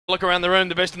Look around the room,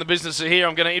 the best in the business are here.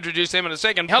 I'm going to introduce them in a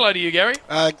second. Hello to you, Gary.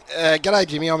 G'day,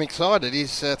 Jimmy. I'm excited.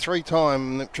 He's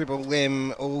three-time Triple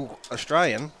M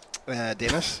All-Australian,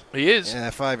 Dennis. He is.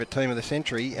 Favourite team of the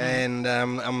century, and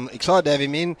I'm excited to have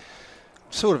him in.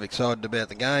 Sort of excited about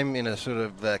the game in a sort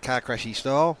of car crashy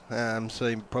style.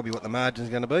 See probably what the margin's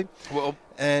going to be. Well,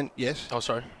 and yes. Oh,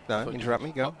 sorry. No, interrupt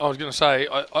me. Go. I was going to say,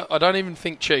 I don't even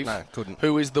think Chief,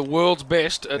 who is the world's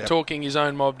best at talking his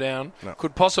own mob down,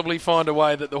 could possibly find a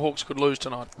way that the Hawks could lose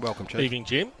tonight. Welcome, Chief. Evening,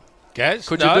 Jim. Gaz?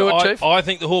 Could you do it, Chief? I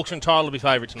think the Hawks are entitled to be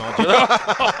favourite tonight.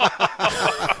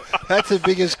 That's the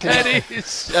biggest. That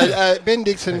is. Ben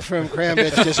Dixon from Crown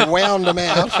Bets just wound them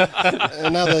out.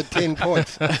 Another 10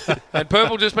 points. And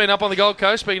Purple just been up on the Gold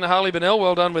Coast, speaking to Harley Bennell.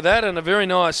 Well done with that, and a very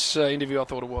nice interview, I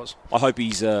thought it was. I hope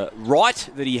he's right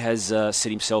that he has set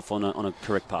himself on a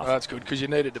correct path. That's good, because you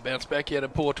needed to bounce back. You had a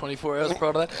poor 24 hours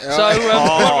prior to that.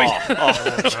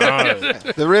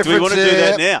 The reference. Do we want to do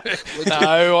that now?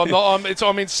 No, I'm not.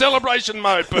 I'm in celebration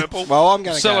mode, Purple. Well, I'm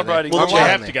going to celebrating. Well, you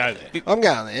have to go there. I'm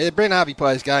going there. Brent Harvey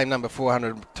plays game number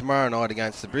 400 tomorrow night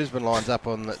against the Brisbane Lions up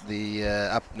on the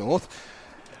up north.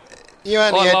 You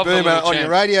only had Boomer on your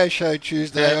radio show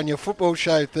Tuesday, on your football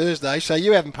show Thursday, so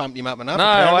you haven't pumped him up enough. No,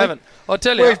 apparently. I haven't. I'll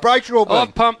tell you. Where's Brayshaw been?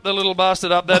 I've pumped the little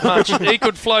bastard up that much. He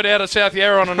could float out of South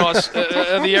Yarra on a nice,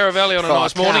 the Yarra Valley on a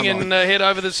nice morning and head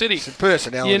over the city. It's a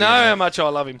personality. You know how much I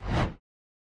love him.